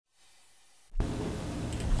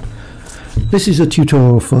This is a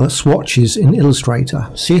tutorial for swatches in Illustrator,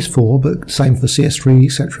 CS4, but same for CS3,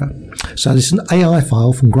 etc. So this is an AI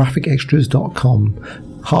file from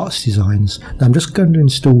graphicextras.com, Hearts Designs. Now I'm just going to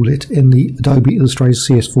install it in the Adobe Illustrator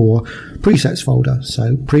CS4 presets folder.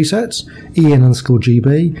 So presets,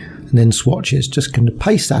 en_GB, and then swatches. Just going to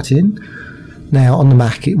paste that in. Now on the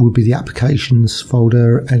Mac it will be the applications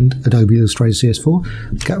folder and Adobe Illustrator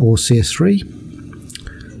CS4 or CS3.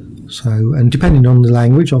 So, and depending on the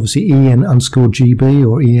language, obviously en_GB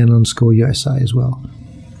or en_USA as well.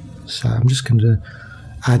 So I'm just going to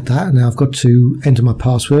add that. Now I've got to enter my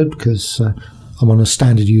password because I'm on a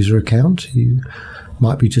standard user account. You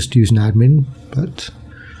might be just using admin, but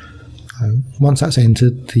once that's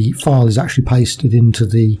entered, the file is actually pasted into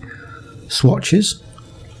the swatches.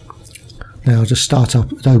 Now I'll just start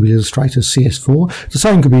up Adobe Illustrator CS4. The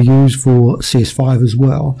same could be used for CS5 as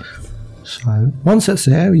well. So once that's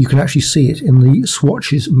there, you can actually see it in the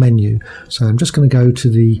swatches menu. So I'm just going to go to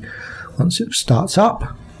the, once it starts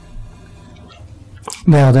up.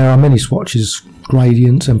 Now there are many swatches,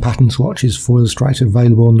 gradients and pattern swatches for Illustrator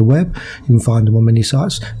available on the web. You can find them on many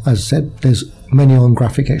sites. As I said, there's many on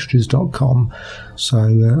graphicextras.com. So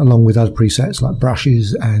along with other presets like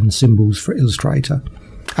brushes and symbols for Illustrator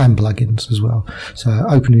and plugins as well. So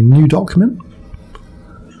opening new document.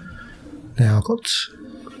 Now I've got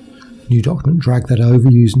new document, drag that over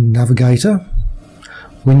using Navigator,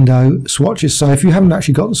 window, swatches. So if you haven't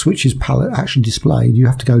actually got the switches palette actually displayed, you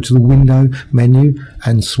have to go to the window menu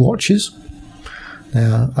and swatches.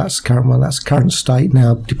 Now that's the current one, that's the current state.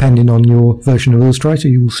 Now depending on your version of Illustrator,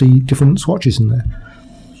 you will see different swatches in there.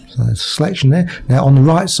 So there's a selection there. Now on the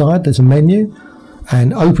right side there's a menu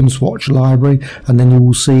and open swatch library, and then you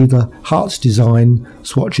will see the Hearts Design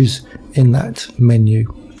swatches in that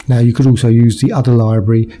menu. Now you could also use the other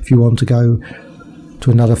library if you want to go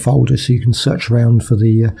to another folder, so you can search around for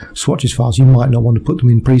the swatches files. You might not want to put them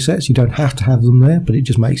in presets, you don't have to have them there, but it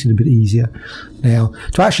just makes it a bit easier. Now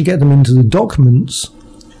to actually get them into the documents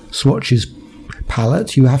swatches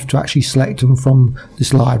palette, you have to actually select them from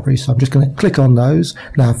this library. So I'm just going to click on those.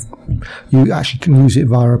 Now you actually can use it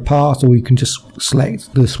via a path, or you can just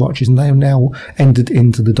select the swatches, and they are now entered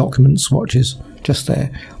into the document swatches just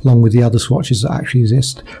there, along with the other swatches that actually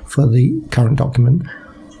exist for the current document.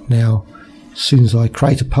 Now as soon as I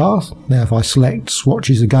create a path, now if I select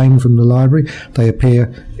swatches again from the library, they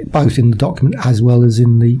appear both in the document as well as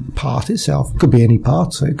in the part itself. It could be any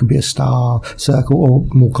part, so it could be a star, circle, or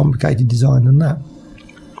more complicated design than that.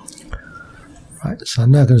 Right, so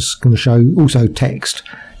now I'm just going to show also text.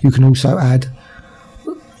 You can also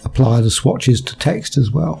apply the swatches to text as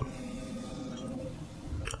well.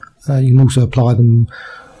 You can also apply them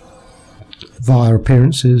via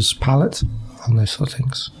appearances palette and those sort of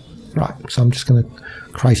things. Right, so I'm just going to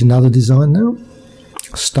create another design now.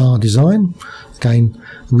 Star design. Again,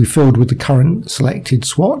 will be filled with the current selected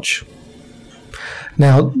swatch.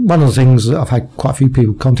 Now, one of the things that I've had quite a few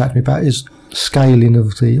people contact me about is scaling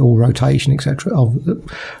of the, or rotation, etc., of the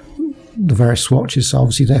various swatches. So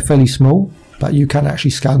obviously they're fairly small, but you can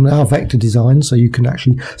actually scale them. They are vector designs, so you can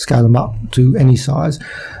actually scale them up to any size.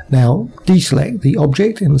 Now deselect the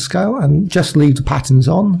object in the scale and just leave the patterns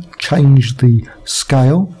on. Change the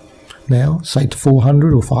scale now, say to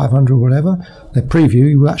 400 or 500 or whatever. The preview,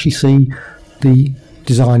 you will actually see the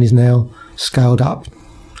design is now scaled up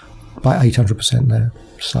by 800% there.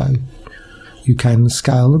 So you can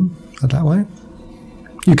scale them that way.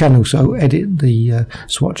 You can also edit the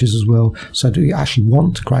swatches as well. So do you actually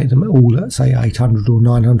want to create them all at say 800 or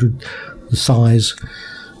 900 the size,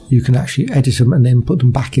 you can actually edit them and then put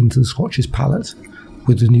them back into the swatches palette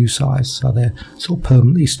with the new size, so they're sort of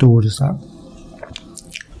permanently stored as that.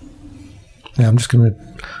 Now I'm just going to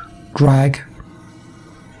drag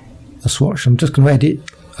a swatch. I'm just going to edit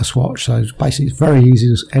a swatch. So basically it's very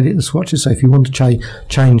easy to edit the swatches. So if you want to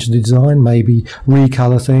change the design, maybe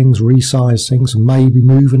recolor things, resize things, and maybe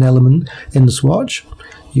move an element in the swatch,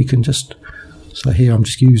 you can just, so here I'm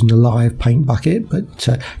just using the live paint bucket, but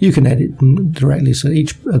you can edit them directly, so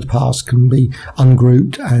each of the paths can be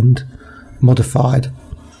ungrouped and modified.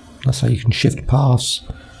 So you can shift paths,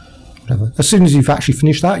 whatever. As soon as you've actually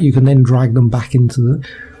finished that, you can then drag them back into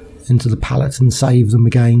the palette and save them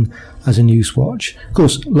again as a new swatch. Of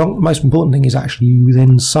course, the most important thing is actually you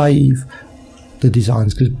then save the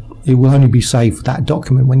designs, because it will only be saved for that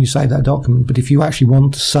document when you save that document. But if you actually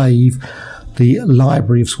want to save the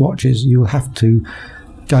library of swatches, you'll have to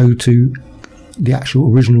go to the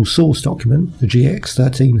actual original source document, the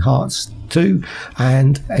GX13 Hearts 2,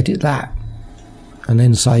 and edit that and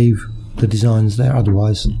then save the designs there.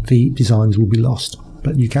 Otherwise the designs will be lost,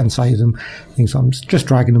 but you can save them. So I'm just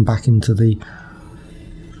dragging them back into the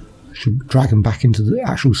should drag them back into the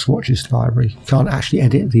actual swatches library. You can't actually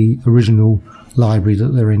edit the original library that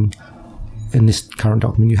they're in this current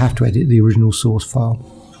document. You have to edit the original source file.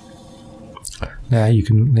 Now you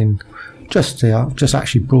can then just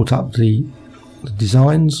actually brought up the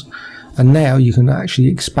designs, and now you can actually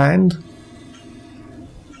expand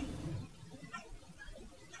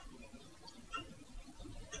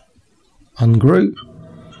ungroup,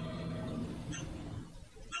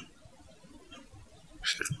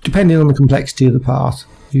 depending on the complexity of the path,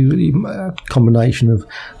 a combination of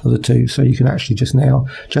the two. So you can actually just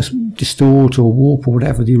distort or warp or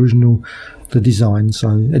whatever the design.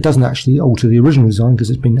 So it doesn't actually alter the original design because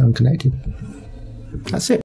it's been unconnected. That's it.